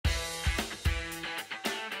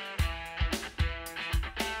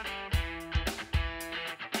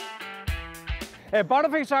At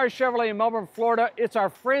Boniface Hiers Chevrolet in Melbourne, Florida, it's our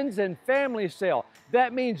friends and family sale.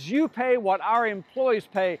 That means you pay what our employees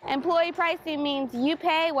pay. Employee pricing means you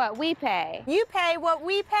pay what we pay. You pay what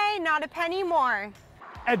we pay, not a penny more.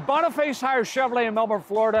 At Boniface Hiers Chevrolet in Melbourne,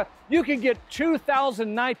 Florida, you can get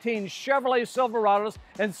 2019 Chevrolet Silverados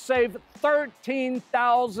and save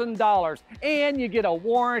 $13,000. And you get a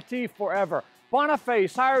warranty forever.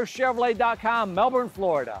 BonifaceHiersChevrolet.com, Melbourne,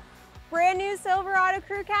 Florida. Brand new Silverado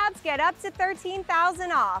crew cabs get up to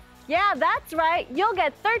 $13,000 off. Yeah, that's right. You'll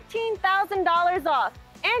get $13,000 off,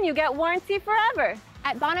 and you get warranty forever.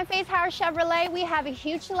 At Boniface Hiers Chevrolet, we have a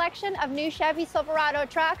huge selection of new Chevy Silverado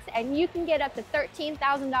trucks, and you can get up to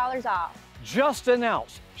 $13,000 off. Just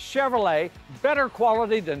announced, Chevrolet, better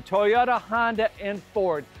quality than Toyota, Honda, and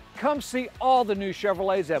Ford. Come see all the new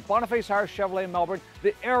Chevrolets at Boniface Hiers Chevrolet in Melbourne,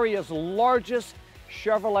 the area's largest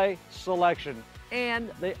Chevrolet selection.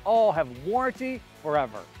 And they all have warranty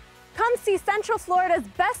forever. Come see Central Florida's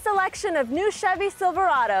best selection of new Chevy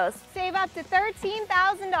Silverados. Save up to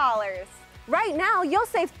 $13,000. Right now, you'll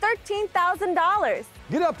save $13,000.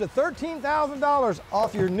 Get up to $13,000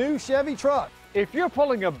 off your new Chevy truck. If you're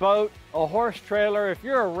pulling a boat, a horse trailer, if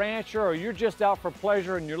you're a rancher or you're just out for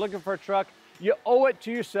pleasure and you're looking for a truck, you owe it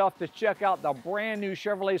to yourself to check out the brand new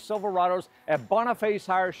Chevrolet Silverados at Boniface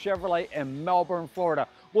Hiers Chevrolet in Melbourne, Florida.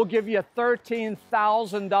 We'll give you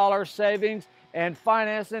 $13,000 savings and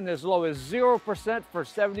financing as low as 0% for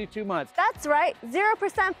 72 months. That's right,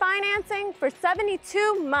 0% financing for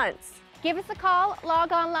 72 months. Give us a call,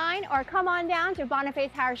 log online, or come on down to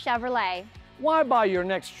Boniface Hiers Chevrolet. Why buy your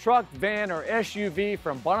next truck, van, or SUV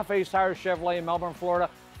from Boniface Hiers Chevrolet in Melbourne,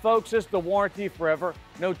 Florida? Folks, it's the warranty forever.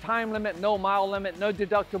 No time limit, no mile limit, no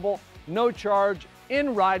deductible, no charge.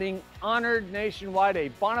 In writing, honored nationwide, a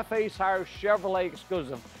Boniface Hiers Chevrolet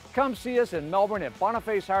exclusive. Come see us in Melbourne at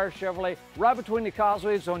Boniface Hiers Chevrolet, right between the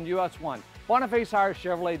causeways on US 1.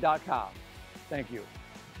 BonifaceHiersChevrolet.com. Thank you.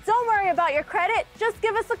 Don't worry about your credit, just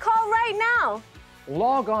give us a call right now.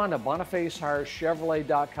 Log on to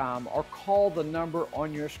BonifaceHiersChevrolet.com or call the number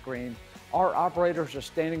on your screen. Our operators are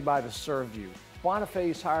standing by to serve you.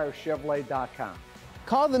 BonifaceHiersChevrolet.com.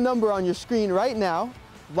 Call the number on your screen right now,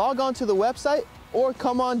 log on to the website, or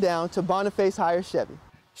come on down to Boniface Hiers Chevy.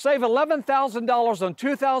 Save $11,000 on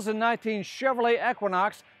 2019 Chevrolet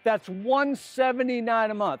Equinox. That's $179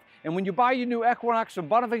 a month. And when you buy your new Equinox from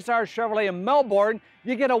Boniface Hiers Chevrolet in Melbourne,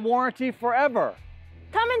 you get a warranty forever.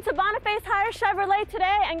 Come into Boniface Hiers Chevrolet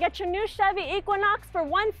today and get your new Chevy Equinox for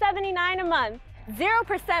 $179 a month.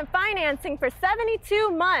 0% financing for 72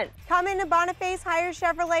 months. Come into Boniface Hiers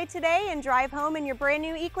Chevrolet today and drive home in your brand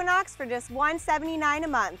new Equinox for just $179 a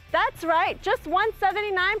month. That's right, just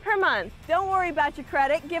 $179 per month. Don't worry about your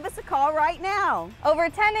credit, give us a call right now. Over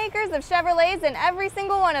 10 acres of Chevrolets, and every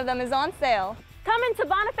single one of them is on sale. Come into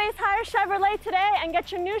Boniface Hiers Chevrolet today and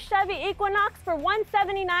get your new Chevy Equinox for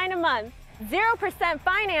 $179 a month. 0%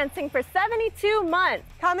 financing for 72 months.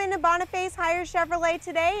 Come into Boniface Hiers Chevrolet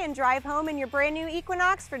today and drive home in your brand new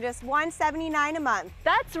Equinox for just $179 a month.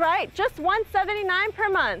 That's right, just $179 per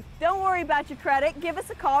month. Don't worry about your credit, give us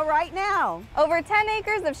a call right now. Over 10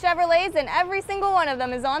 acres of Chevrolets, and every single one of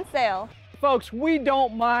them is on sale. Folks, we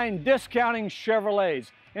don't mind discounting Chevrolets.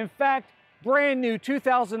 In fact, brand new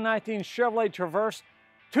 2019 Chevrolet Traverse,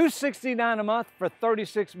 $269 a month for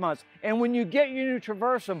 36 months. And when you get your new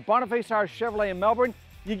Traverse from Boniface Hiers Chevrolet in Melbourne,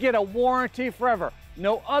 you get a warranty forever.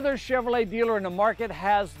 No other Chevrolet dealer in the market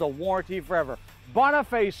has the warranty forever.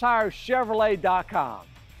 BonifaceHiersChevrolet.com.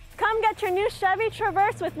 Come get your new Chevy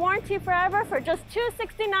Traverse with warranty forever for just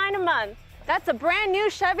 $269 a month. That's a brand new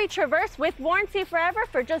Chevy Traverse with warranty forever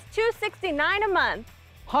for just $269 a month.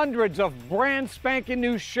 Hundreds of brand spanking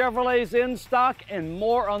new Chevrolets in stock and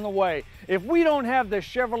more on the way. If we don't have the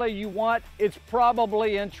Chevrolet you want, it's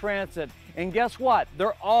probably in transit. And guess what?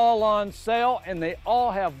 They're all on sale and they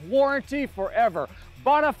all have warranty forever.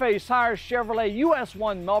 Boniface Hiers Chevrolet, US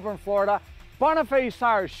 1, Melbourne, Florida.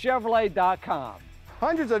 BonifaceHiersChevrolet.com.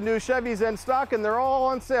 Hundreds of new Chevys in stock and they're all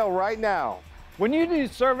on sale right now. When you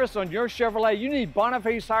need service on your Chevrolet, you need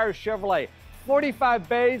Boniface Hiers Chevrolet. 45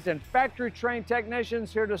 bays and factory-trained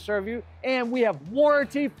technicians here to serve you, and we have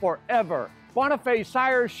warranty forever.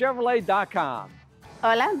 BonifaceHiersChevrolet.com.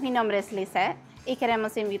 Hola, mi nombre es Lisette y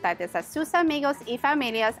queremos invitarles a sus amigos y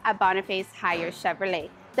familias a Boniface Hiers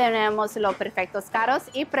Chevrolet. Tenemos los perfectos carros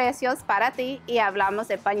y precios para ti y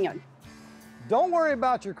hablamos español. Don't worry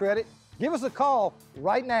about your credit. Give us a call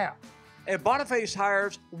right now. At Boniface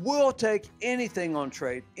Hiers, we'll take anything on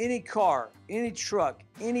trade, any car, any truck,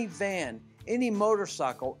 any van, any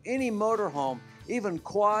motorcycle, any motorhome, even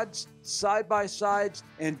quads, side-by-sides,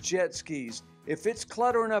 and jet skis. If it's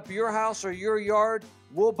cluttering up your house or your yard,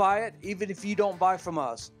 we'll buy it even if you don't buy from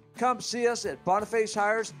us. Come see us at Boniface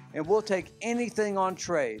Hiers and we'll take anything on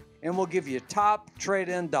trade and we'll give you top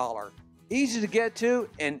trade-in dollar. Easy to get to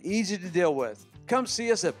and easy to deal with. Come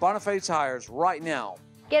see us at Boniface Hiers right now.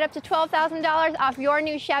 Get up to $12,000 off your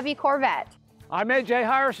new Chevy Corvette. I'm AJ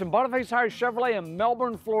Hiers from Boniface Hiers Chevrolet in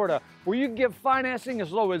Melbourne, Florida, where you can get financing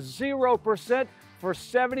as low as 0% for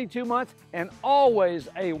 72 months and always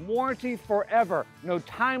a warranty forever. No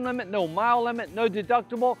time limit, no mile limit, no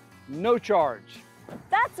deductible, no charge.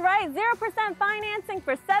 That's right, 0% financing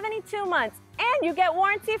for 72 months, and you get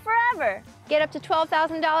warranty forever. Get up to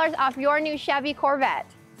 $12,000 off your new Chevy Corvette.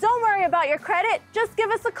 Don't worry about your credit, just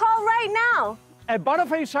give us a call right now. At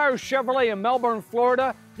Boniface Hiers Chevrolet in Melbourne,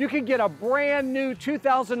 Florida, you can get a brand new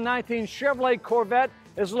 2019 Chevrolet Corvette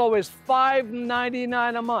as low as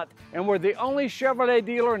 $599 a month. And we're the only Chevrolet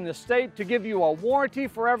dealer in the state to give you a warranty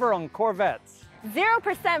forever on Corvettes.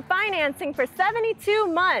 0% financing for 72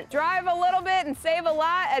 months. Drive a little bit and save a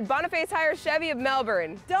lot at Boniface Hiers Chevy of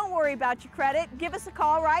Melbourne. Don't worry about your credit, give us a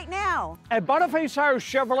call right now. At Boniface Hiers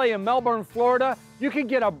Chevrolet in Melbourne, Florida, you can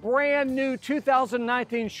get a brand new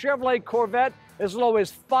 2019 Chevrolet Corvette as low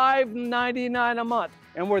as $599 a month.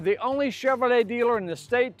 And we're the only Chevrolet dealer in the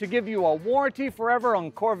state to give you a warranty forever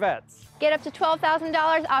on Corvettes. Get up to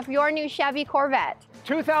 $12,000 off your new Chevy Corvette.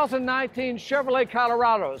 2019 Chevrolet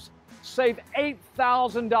Colorados. Save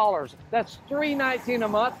 $8,000. That's $319 a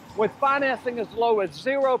month with financing as low as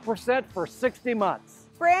 0% for 60 months.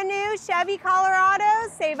 Brand new Chevy Colorados,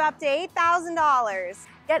 save up to $8,000.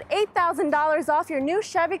 Get $8,000 off your new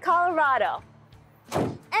Chevy Colorado.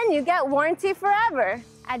 And you get warranty forever.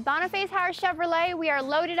 At Boniface Hiers Chevrolet, we are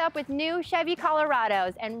loaded up with new Chevy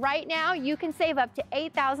Colorados, and right now you can save up to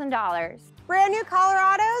 $8,000. Brand new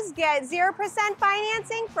Colorados get 0%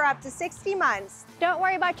 financing for up to 60 months. Don't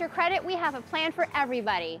worry about your credit, we have a plan for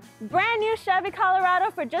everybody. Brand new Chevy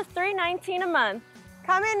Colorado for just $319 a month.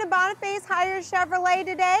 Come into Boniface Hiers Chevrolet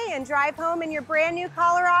today and drive home in your brand new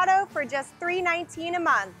Colorado for just $319 a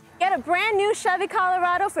month. Get a brand new Chevy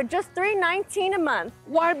Colorado for just $319 a month.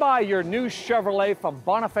 Why buy your new Chevrolet from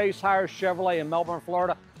Boniface Hiers Chevrolet in Melbourne,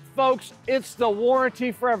 Florida? Folks, it's the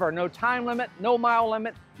warranty forever. No time limit, no mile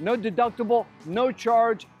limit, no deductible, no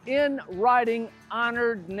charge, in writing,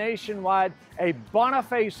 honored nationwide, a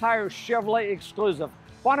Boniface Hiers Chevrolet exclusive.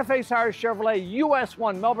 Boniface Hiers Chevrolet, US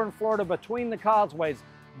 1, Melbourne, Florida, between the causeways.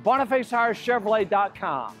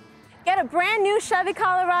 BonifaceHiersChevrolet.com. Get a brand new Chevy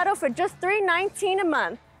Colorado for just $319 a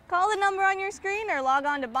month. Call the number on your screen or log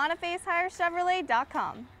on to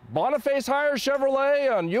BonifaceHiersChevrolet.com. Boniface Hiers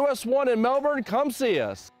Chevrolet on US 1 in Melbourne, come see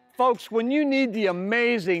us. Folks, when you need the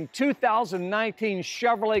amazing 2019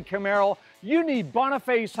 Chevrolet Camaro, you need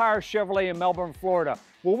Boniface Hiers Chevrolet in Melbourne, Florida,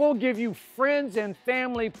 where we'll give you friends and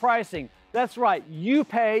family pricing. That's right, you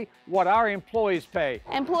pay what our employees pay.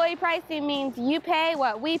 Employee pricing means you pay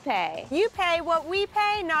what we pay. You pay what we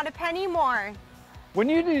pay, not a penny more. When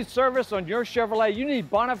you need service on your Chevrolet, you need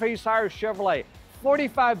Boniface Hiers Chevrolet.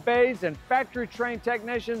 45 bays and factory-trained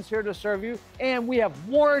technicians here to serve you, and we have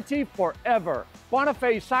warranty forever.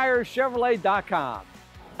 BonifaceHiersChevrolet.com.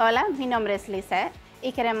 Hola, mi nombre es Lisette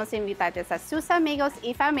y queremos invitarte a sus amigos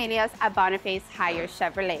y familias a Boniface Hiers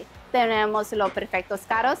Chevrolet. Tenemos los perfectos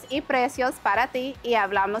carros y precios para ti y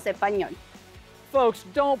hablamos español. Folks,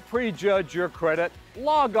 don't prejudge your credit.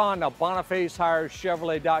 Log on to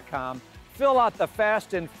BonifaceHiersChevrolet.com. Fill out the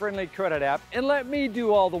fast and friendly credit app and let me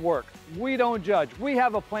do all the work. We don't judge. We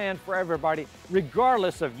have a plan for everybody,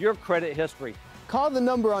 regardless of your credit history. Call the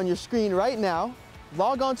number on your screen right now,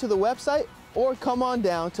 log on to the website, or come on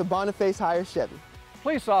down to Boniface Hiers Chevy.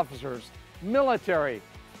 Police officers, military,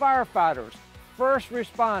 firefighters, first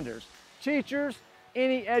responders, teachers,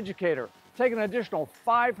 any educator, take an additional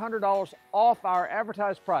 $500 off our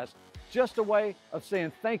advertised price. Just a way of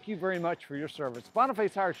saying thank you very much for your service.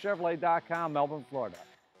 BonifaceHiersChevrolet.com, Melbourne, Florida.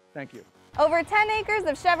 Thank you. Over 10 acres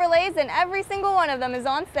of Chevrolets and every single one of them is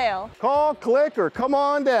on sale. Call, click, or come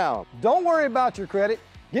on down. Don't worry about your credit.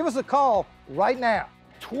 Give us a call right now.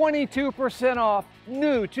 22% off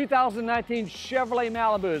new 2019 Chevrolet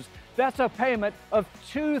Malibus. That's a payment of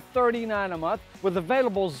 $239 a month with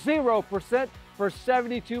available 0% for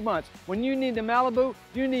 72 months. When you need the Malibu,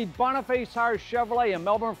 you need Boniface Hiers Chevrolet in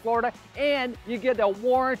Melbourne, Florida, and you get a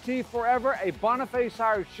warranty forever, a Boniface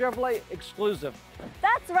Hiers Chevrolet exclusive.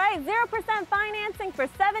 That's right, 0% financing for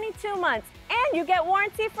 72 months, and you get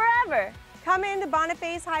warranty forever. Come into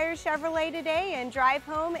Boniface Hiers Chevrolet today and drive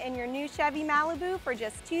home in your new Chevy Malibu for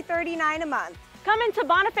just $239 a month. Come into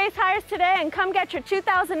Boniface Hiers today and come get your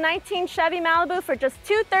 2019 Chevy Malibu for just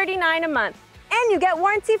 $239 a month, and you get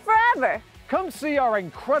warranty forever. Come see our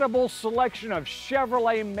incredible selection of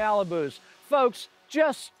Chevrolet Malibus. Folks,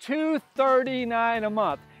 just $239 a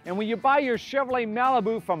month. And when you buy your Chevrolet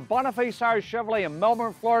Malibu from Boniface Hiers Chevrolet in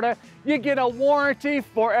Melbourne, Florida, you get a warranty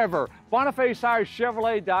forever.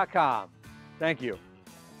 BonifaceHiersChevrolet.com. Thank you.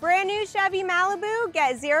 Brand new Chevy Malibu,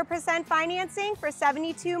 get 0% financing for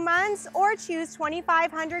 72 months or choose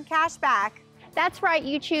 $2,500 cash back. That's right,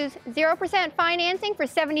 you choose 0% financing for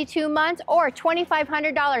 72 months or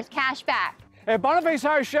 $2,500 cash back. At Boniface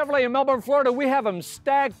Hiers Chevrolet in Melbourne, Florida, we have them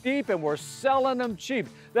stacked deep and we're selling them cheap.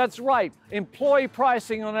 That's right, employee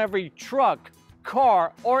pricing on every truck,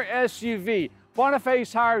 car, or SUV.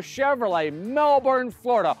 Boniface Hiers Chevrolet, Melbourne,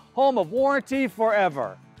 Florida, home of warranty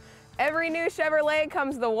forever. Every new Chevrolet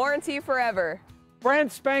comes the warranty forever.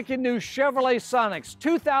 Brand spanking new Chevrolet Sonics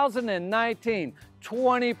 2019,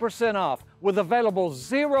 20% off with available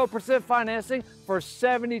 0% financing for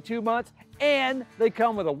 72 months, and they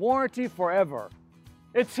come with a warranty forever.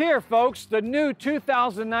 It's here, folks, the new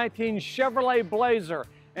 2019 Chevrolet Blazer.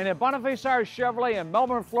 And at Boniface Hiers Chevrolet in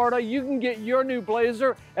Melbourne, Florida, you can get your new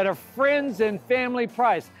Blazer at a friends and family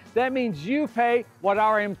price. That means you pay what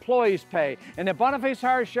our employees pay. And at Boniface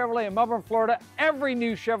Hiers Chevrolet in Melbourne, Florida, every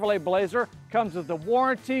new Chevrolet Blazer comes with a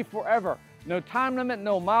warranty forever. No time limit,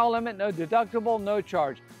 no mile limit, no deductible, no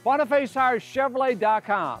charge.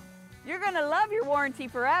 BonifaceHiersChevrolet.com. You're gonna love your warranty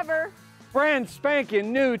forever. Brand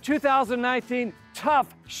spanking new 2019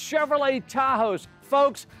 tough Chevrolet Tahoes.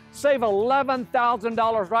 Folks, save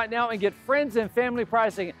 $11,000 right now and get friends and family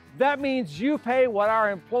pricing. That means you pay what our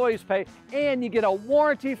employees pay and you get a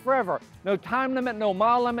warranty forever. No time limit, no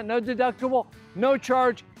mile limit, no deductible, no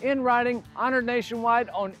charge, in writing, honored nationwide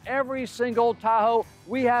on every single Tahoe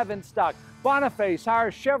we have in stock.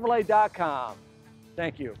 BonifaceHiersChevrolet.com.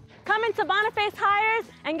 Thank you. Come into Boniface Hiers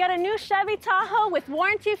and get a new Chevy Tahoe with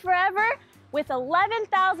warranty forever with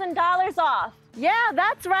 $11,000 off. Yeah,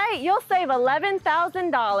 that's right, you'll save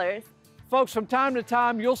 $11,000. Folks, from time to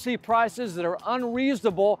time, you'll see prices that are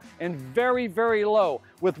unreasonable and very, very low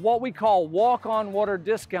with what we call walk-on water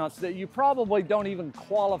discounts that you probably don't even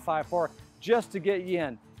qualify for just to get you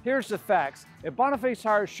in. Here's the facts. At Boniface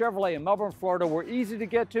Hiers Chevrolet in Melbourne, Florida, we're easy to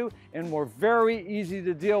get to and we're very easy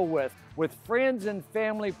to deal with. With friends and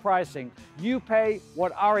family pricing, you pay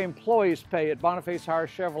what our employees pay at Boniface Hiers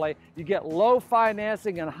Chevrolet. You get low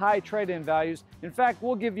financing and high trade-in values. In fact,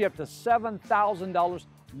 we'll give you up to $7,000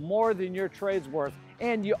 more than your trade's worth.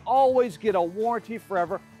 And you always get a warranty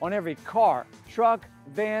forever on every car, truck,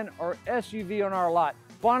 van, or SUV on our lot.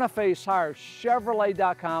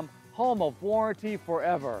 BonifaceHiersChevrolet.com, home of warranty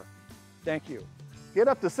forever. Thank you. Get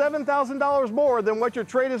up to $7,000 more than what your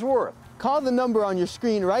trade is worth. Call the number on your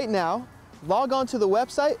screen right now, log on to the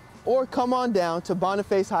website, or come on down to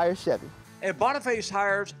Boniface Hiers Chevy. At Boniface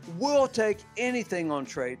Hiers, we'll take anything on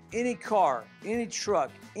trade, any car, any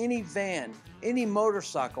truck, any van, any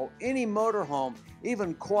motorcycle, any motorhome,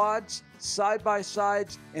 even quads,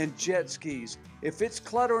 side-by-sides, and jet skis. If it's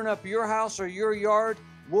cluttering up your house or your yard,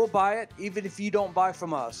 we'll buy it even if you don't buy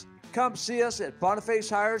from us. Come see us at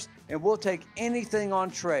Boniface Hiers and we'll take anything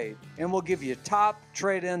on trade and we'll give you top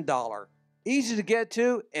trade-in dollar. Easy to get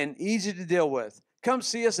to and easy to deal with. Come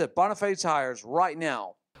see us at Boniface Hiers right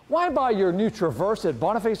now. Why buy your new Traverse at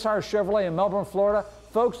Boniface Hiers Chevrolet in Melbourne, Florida?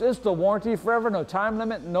 Folks, it's the warranty forever, no time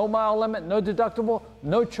limit, no mile limit, no deductible,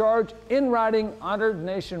 no charge, in writing, honored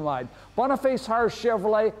nationwide.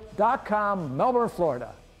 BonifaceHiersChevrolet.com, Melbourne,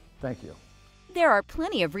 Florida. Thank you. There are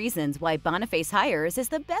plenty of reasons why Boniface Hiers is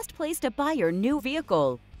the best place to buy your new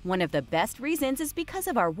vehicle. One of the best reasons is because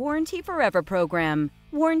of our Warranty Forever program.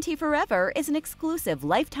 Warranty Forever is an exclusive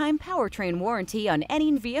lifetime powertrain warranty on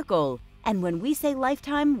any vehicle. And when we say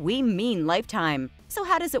lifetime, we mean lifetime. So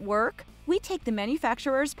how does it work? We take the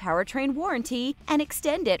manufacturer's powertrain warranty and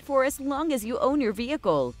extend it for as long as you own your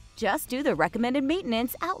vehicle. Just do the recommended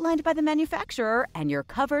maintenance outlined by the manufacturer and you're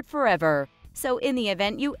covered forever. So in the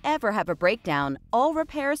event you ever have a breakdown, all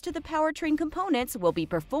repairs to the powertrain components will be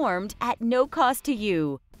performed at no cost to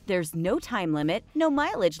you. There's no time limit, no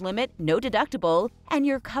mileage limit, no deductible, and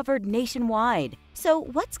you're covered nationwide. So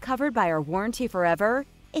what's covered by our Warranty Forever?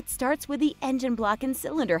 It starts with the engine block and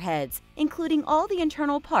cylinder heads, including all the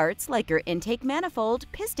internal parts like your intake manifold,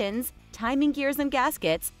 pistons, timing gears and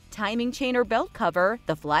gaskets, timing chain or belt cover,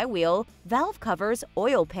 the flywheel, valve covers,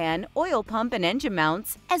 oil pan, oil pump and engine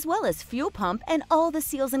mounts, as well as fuel pump and all the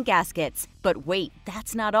seals and gaskets. But wait,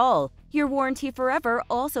 that's not all. Your Warranty Forever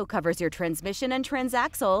also covers your transmission and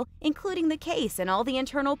transaxle, including the case and all the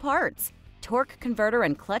internal parts. torque converter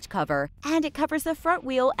and clutch cover, and it covers the front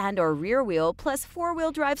wheel and/or rear wheel plus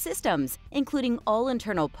four-wheel drive systems, including all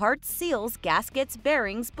internal parts, seals, gaskets,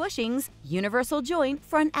 bearings, bushings, universal joint,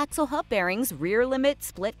 front axle hub bearings, rear limit,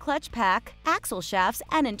 split clutch pack, axle shafts,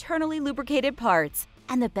 and internally lubricated parts.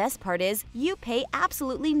 And the best part is, you pay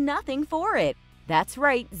absolutely nothing for it. That's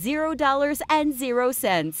right, $0 and 0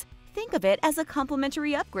 cents. Think of it as a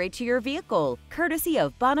complimentary upgrade to your vehicle, courtesy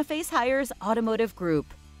of Boniface Hiers Automotive Group.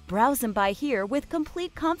 Browse and buy here with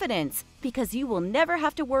complete confidence, because you will never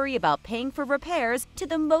have to worry about paying for repairs to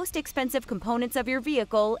the most expensive components of your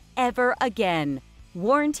vehicle ever again.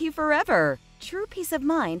 Warranty forever. True peace of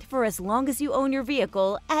mind for as long as you own your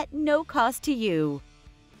vehicle at no cost to you.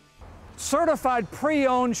 Certified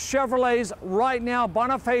pre-owned Chevrolets right now,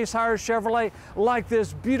 Boniface Hiers Chevrolet, like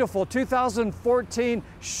this beautiful 2014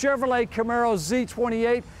 Chevrolet Camaro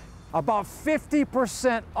Z28, about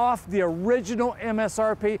 50% off the original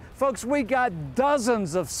MSRP. Folks, we got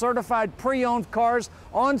dozens of certified pre-owned cars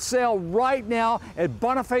on sale right now at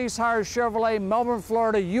Boniface Hiers Chevrolet, Melbourne,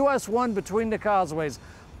 Florida, US 1 between the causeways.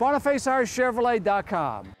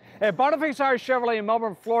 BonifaceHiersChevrolet.com. At Boniface Hiers Chevrolet in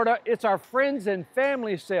Melbourne, Florida, it's our friends and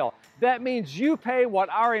family sale. That means you pay what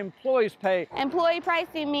our employees pay. Employee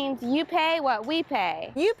pricing means you pay what we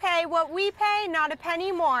pay. You pay what we pay, not a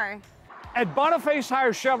penny more. At Boniface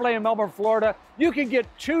Hiers Chevrolet in Melbourne, Florida, you can get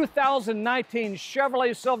 2019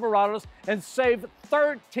 Chevrolet Silverados and save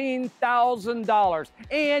 $13,000.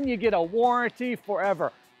 And you get a warranty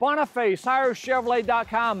forever.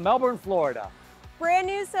 BonifaceHiersChevrolet.com, Melbourne, Florida. Brand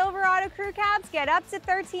new Silverado crew cabs get up to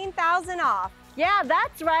 $13,000 off. Yeah,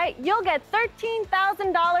 that's right. You'll get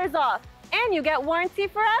 $13,000 off, and you get warranty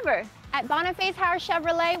forever. At Boniface Hiers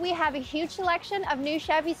Chevrolet, we have a huge selection of new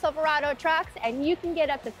Chevy Silverado trucks, and you can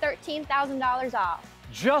get up to $13,000 off.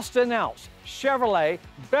 Just announced, Chevrolet,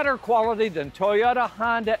 better quality than Toyota,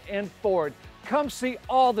 Honda, and Ford. Come see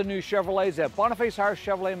all the new Chevrolets at Boniface Hiers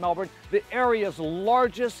Chevrolet in Melbourne, the area's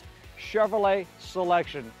largest Chevrolet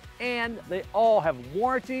selection. And they all have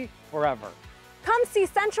warranty forever. Come see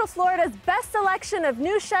Central Florida's best selection of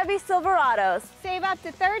new Chevy Silverados. Save up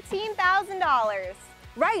to $13,000.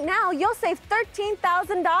 Right now, you'll save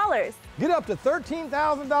 $13,000. Get up to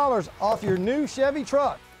 $13,000 off your new Chevy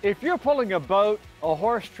truck. If you're pulling a boat, a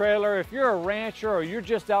horse trailer, if you're a rancher or you're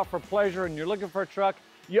just out for pleasure and you're looking for a truck,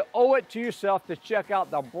 you owe it to yourself to check out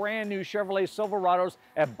the brand new Chevrolet Silverados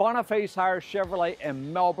at Boniface Hiers Chevrolet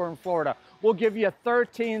in Melbourne, Florida. We'll give you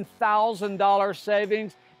 $13,000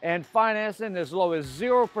 savings and financing as low as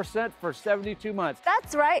 0% for 72 months.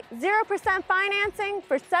 That's right, 0% financing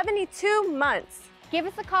for 72 months. Give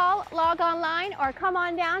us a call, log online, or come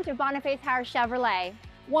on down to Boniface Hiers Chevrolet.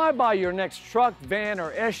 Why buy your next truck, van,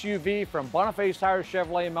 or SUV from Boniface Hiers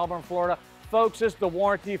Chevrolet in Melbourne, Florida? Folks, it's the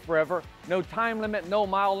warranty forever. No time limit, no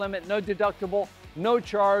mile limit, no deductible, no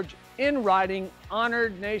charge. In writing,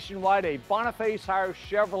 honored nationwide, a Boniface Hiers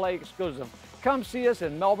Chevrolet exclusive. Come see us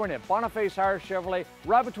in Melbourne at Boniface Hiers Chevrolet,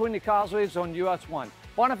 right between the causeways on US 1.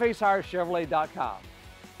 BonifaceHiersChevrolet.com.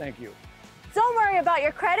 Thank you. Don't worry about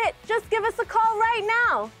your credit. Just give us a call right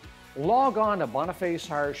now. Log on to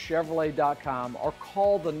BonifaceHiersChevrolet.com or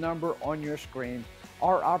call the number on your screen.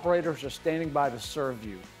 Our operators are standing by to serve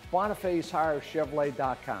you.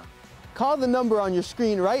 BonifaceHiersChevrolet.com. Call the number on your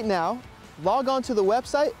screen right now, log on to the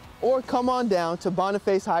website, or come on down to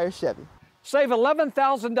Boniface Hiers Chevy. Save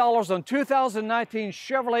 $11,000 on 2019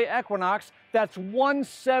 Chevrolet Equinox. That's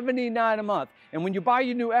 $179 a month. And when you buy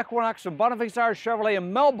your new Equinox from Boniface Hiers Chevrolet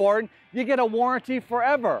in Melbourne, you get a warranty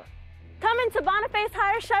forever. Come into Boniface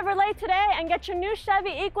Hiers Chevrolet today and get your new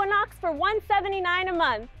Chevy Equinox for $179 a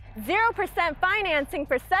month. 0% financing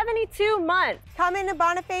for 72 months. Come into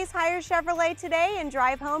Boniface Hiers Chevrolet today and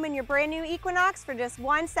drive home in your brand new Equinox for just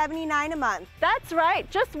 $179 a month. That's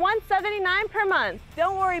right, just $179 per month.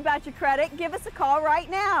 Don't worry about your credit. Give us a call right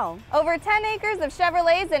now. Over 10 acres of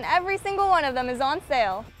Chevrolets and every single one of them is on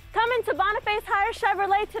sale. Come into Boniface Hiers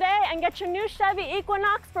Chevrolet today and get your new Chevy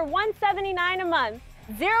Equinox for $179 a month.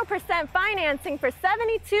 0% financing for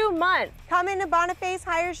 72 months. Come into Boniface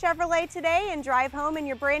Hiers Chevrolet today and drive home in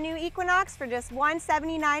your brand new Equinox for just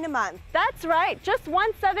 $179 a month. That's right, just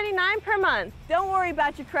 $179 per month. Don't worry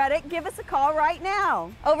about your credit. Give us a call right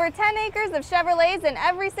now. Over 10 acres of Chevrolets and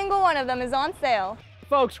every single one of them is on sale.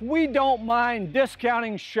 Folks, we don't mind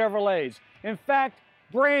discounting Chevrolets. In fact,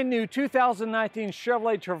 brand new 2019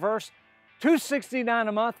 Chevrolet Traverse, $269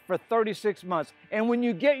 a month for 36 months. And when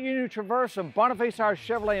you get your new Traverse from Boniface Hiers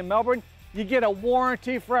Chevrolet in Melbourne, you get a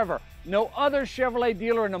warranty forever. No other Chevrolet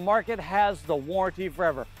dealer in the market has the warranty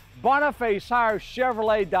forever.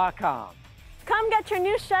 BonifaceHiersChevrolet.com. Come get your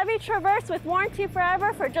new Chevy Traverse with warranty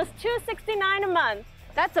forever for just $269 a month.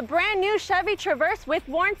 That's a brand new Chevy Traverse with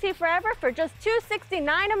warranty forever for just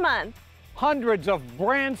 $269 a month. Hundreds of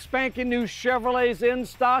brand spanking new Chevrolets in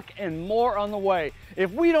stock and more on the way.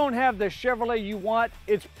 If we don't have the Chevrolet you want,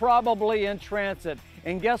 it's probably in transit.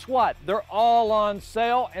 And guess what? They're all on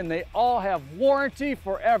sale and they all have warranty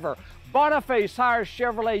forever. Boniface Hiers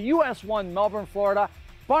Chevrolet, US 1, Melbourne, Florida.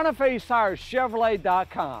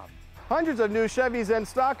 BonifaceHiersChevrolet.com. Hundreds of new Chevys in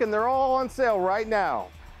stock and they're all on sale right now.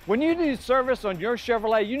 When you need service on your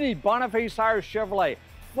Chevrolet, you need Boniface Hiers Chevrolet.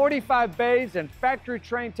 45 bays and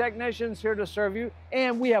factory-trained technicians here to serve you,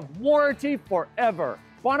 and we have warranty forever.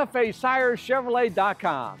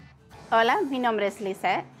 BonifaceHiersChevrolet.com. Hola, mi nombre es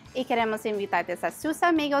Lisette y queremos invitarte a sus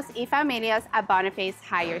amigos y familias a Boniface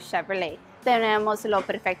Hiers Chevrolet. Tenemos los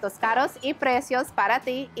perfectos carros y precios para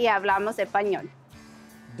ti y hablamos español.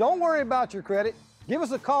 Don't worry about your credit. Give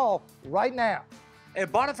us a call right now.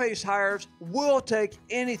 At Boniface Hiers, we'll take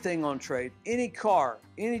anything on trade, any car,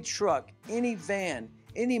 any truck, any van,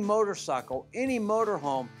 any motorcycle, any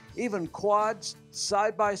motorhome, even quads,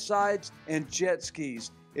 side-by-sides, and jet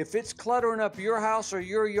skis. If it's cluttering up your house or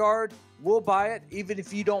your yard, we'll buy it even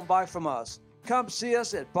if you don't buy from us. Come see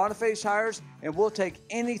us at Boniface Hiers and we'll take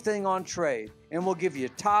anything on trade and we'll give you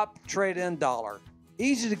top trade-in dollar.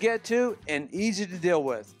 Easy to get to and easy to deal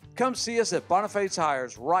with. Come see us at Boniface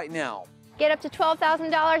Hiers right now. Get up to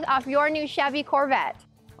 $12,000 off your new Chevy Corvette.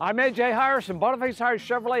 I'm AJ Hiers from Boniface Hiers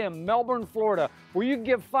Chevrolet in Melbourne, Florida, where you can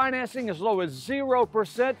get financing as low as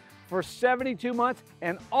 0% for 72 months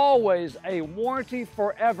and always a warranty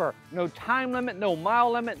forever. No time limit, no mile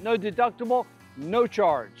limit, no deductible, no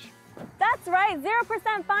charge. That's right,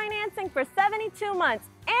 0% financing for 72 months,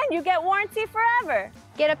 and you get warranty forever.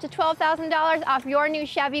 Get up to $12,000 off your new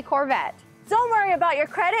Chevy Corvette. Don't worry about your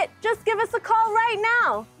credit, just give us a call right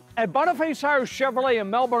now. At Boniface Hiers Chevrolet in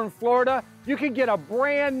Melbourne, Florida, you can get a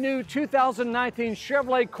brand new 2019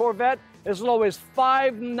 Chevrolet Corvette as low as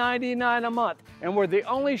 $599 a month. And we're the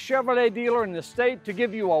only Chevrolet dealer in the state to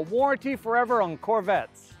give you a warranty forever on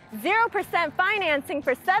Corvettes. 0% financing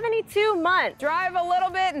for 72 months. Drive a little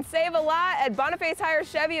bit and save a lot at Boniface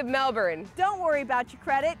Hiers Chevy of Melbourne. Don't worry about your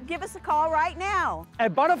credit. Give us a call right now.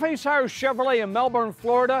 At Boniface Hiers Chevrolet in Melbourne,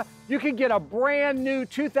 Florida, you can get a brand new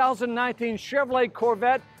 2019 Chevrolet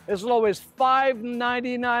Corvette as low as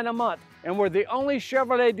 $599 a month. And we're the only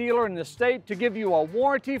Chevrolet dealer in the state to give you a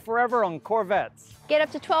warranty forever on Corvettes. Get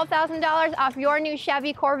up to $12,000 off your new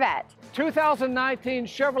Chevy Corvette. 2019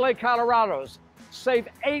 Chevrolet Colorados. Save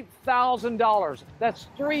 $8,000. That's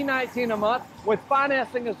 $319 a month with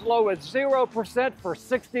financing as low as 0% for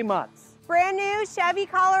 60 months. Brand new Chevy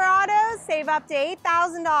Colorados, save up to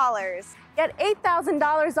 $8,000. Get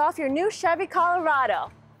 $8,000 off your new Chevy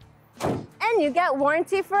Colorado. And you get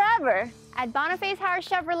warranty forever. At Boniface Hiers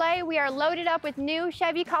Chevrolet, we are loaded up with new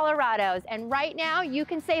Chevy Colorados, and right now you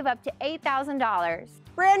can save up to $8,000.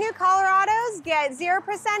 Brand new Colorados get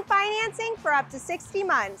 0% financing for up to 60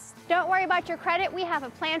 months. Don't worry about your credit, we have a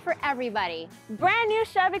plan for everybody. Brand new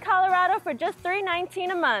Chevy Colorado for just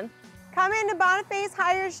 $319 a month. Come into Boniface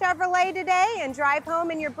Hiers Chevrolet today and drive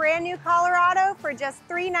home in your brand new Colorado for just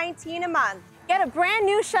 $319 a month. Get a brand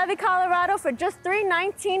new Chevy Colorado for just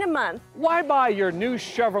 $319 a month. Why buy your new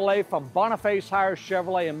Chevrolet from Boniface Hiers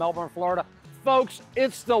Chevrolet in Melbourne, Florida? Folks,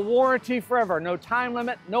 it's the warranty forever. No time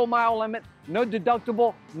limit, no mile limit, no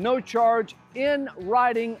deductible, no charge, in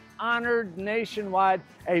writing, honored nationwide,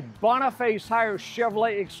 a Boniface Hiers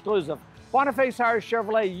Chevrolet exclusive. Boniface Hiers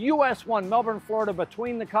Chevrolet, US 1, Melbourne, Florida,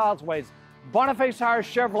 between the causeways.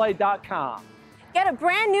 BonifaceHiersChevrolet.com. Get a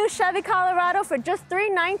brand new Chevy Colorado for just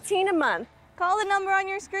 $319 a month. Call the number on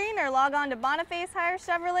your screen or log on to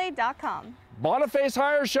BonifaceHiersChevrolet.com. Boniface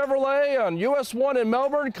Hiers Chevrolet on US 1 in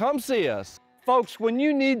Melbourne. Come see us. Folks, when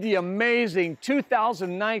you need the amazing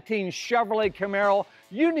 2019 Chevrolet Camaro,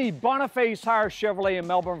 you need Boniface Hiers Chevrolet in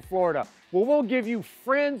Melbourne, Florida, where we'll give you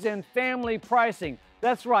friends and family pricing.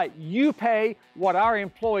 That's right, you pay what our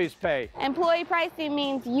employees pay. Employee pricing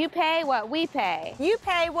means you pay what we pay. You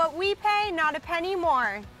pay what we pay, not a penny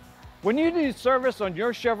more. When you need service on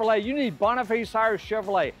your Chevrolet, you need Boniface Hiers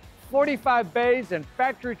Chevrolet. 45 bays and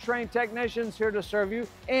factory-trained technicians here to serve you,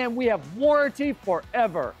 and we have warranty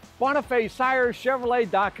forever.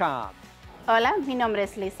 BonifaceHiersChevrolet.com. Hola, mi nombre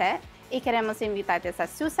es Lisette y queremos invitarte a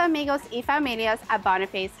sus amigos y familias a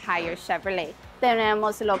Boniface Hiers Chevrolet.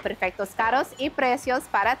 Tenemos los perfectos carros y precios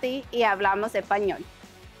para ti y hablamos español.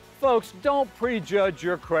 Folks, don't prejudge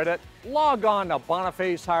your credit. Log on to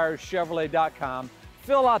BonifaceHiersChevrolet.com.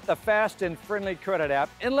 Fill out the fast and friendly credit app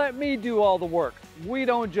and let me do all the work. We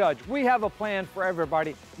don't judge. We have a plan for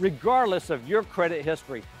everybody, regardless of your credit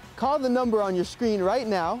history. Call the number on your screen right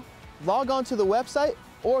now, log on to the website,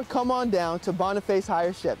 or come on down to Boniface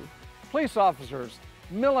Hiers Chevy. Police officers,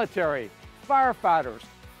 military, firefighters,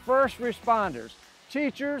 first responders,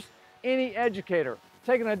 teachers, any educator,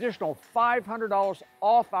 take an additional $500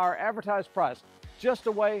 off our advertised price. Just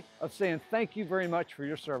a way of saying thank you very much for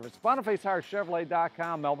your service.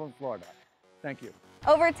 BonifaceHiersChevrolet.com, Melbourne, Florida. Thank you.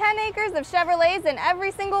 Over 10 acres of Chevrolets and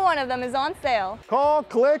every single one of them is on sale. Call,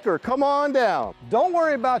 click, or come on down. Don't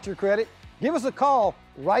worry about your credit. Give us a call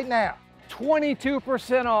right now.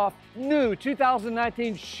 22% off new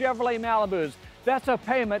 2019 Chevrolet Malibus. That's a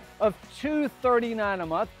payment of $239 a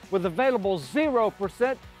month with available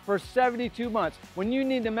 0% for 72 months. When you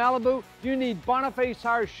need the Malibu, you need Boniface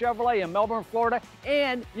Hiers Chevrolet in Melbourne, Florida,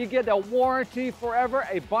 and you get a warranty forever,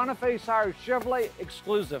 a Boniface Hiers Chevrolet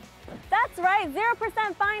exclusive. That's right,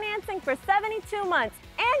 0% financing for 72 months,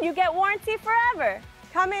 and you get warranty forever.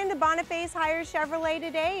 Come into Boniface Hiers Chevrolet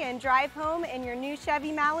today and drive home in your new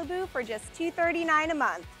Chevy Malibu for just $239 a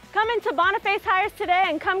month. Come into Boniface Hiers today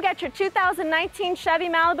and come get your 2019 Chevy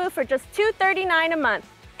Malibu for just $239 a month,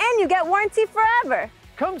 and you get warranty forever.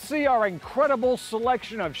 Come see our incredible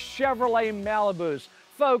selection of Chevrolet Malibus.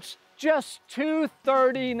 Folks, just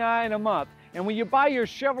 $239 a month. And when you buy your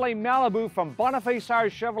Chevrolet Malibu from Boniface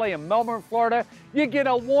Hiers Chevrolet in Melbourne, Florida, you get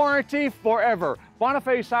a warranty forever.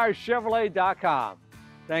 BonifaceHiersChevrolet.com.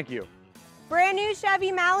 Thank you. Brand new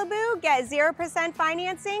Chevy Malibu, get 0%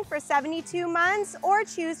 financing for 72 months or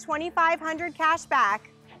choose $2,500 cash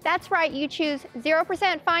back. That's right, you choose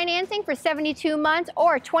 0% financing for 72 months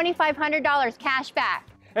or $2,500 cash back.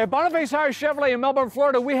 At Boniface Hiers Chevrolet in Melbourne,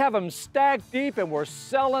 Florida, we have them stacked deep and we're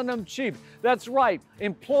selling them cheap. That's right,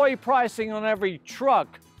 employee pricing on every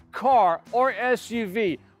truck, car, or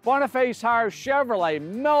SUV. Boniface Hiers Chevrolet,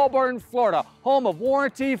 Melbourne, Florida, home of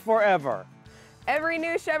warranty forever. Every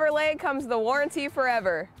new Chevrolet comes the warranty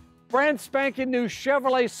forever. Brand spanking new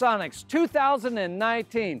Chevrolet Sonics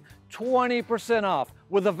 2019, 20% off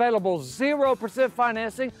with available 0%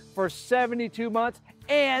 financing for 72 months,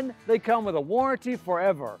 and they come with a warranty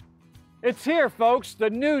forever. It's here, folks, the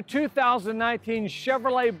new 2019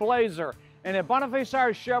 Chevrolet Blazer. And at Boniface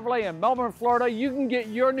Hiers Chevrolet in Melbourne, Florida, you can get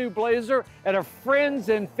your new Blazer at a friends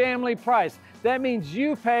and family price. That means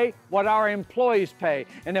you pay what our employees pay.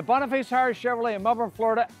 And at Boniface Hiers Chevrolet in Melbourne,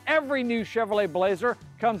 Florida, every new Chevrolet Blazer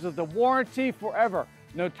comes with a warranty forever.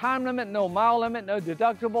 No time limit, no mile limit, no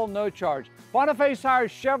deductible, no charge.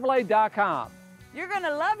 BonifaceHiersChevrolet.com. You're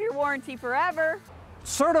gonna love your warranty forever.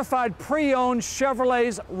 Certified pre-owned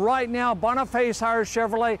Chevrolets right now, Boniface Hiers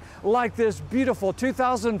Chevrolet, like this beautiful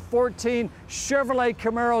 2014 Chevrolet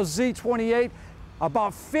Camaro Z28,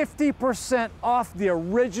 about 50% off the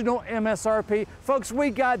original MSRP. Folks, we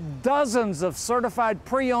got dozens of certified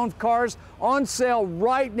pre-owned cars on sale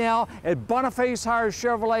right now at Boniface Hiers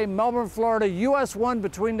Chevrolet, Melbourne, Florida, US 1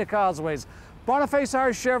 between the causeways.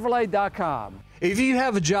 BonifaceHiersChevrolet.com. If you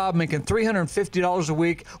have a job making $350 a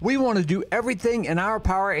week, we want to do everything in our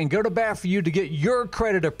power and go to bat for you to get your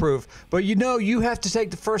credit approved. But you know you have to take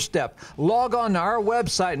the first step. Log on to our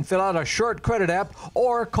website and fill out a short credit app,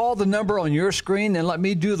 or call the number on your screen and let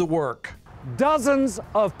me do the work. Dozens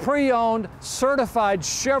of pre-owned, certified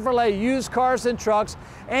Chevrolet used cars and trucks.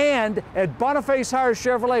 And at Boniface Hiers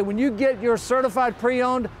Chevrolet, when you get your certified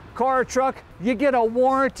pre-owned car or truck, you get a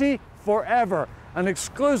warranty forever. An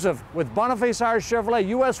exclusive with Boniface Hiers Chevrolet,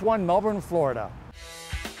 US 1, Melbourne, Florida.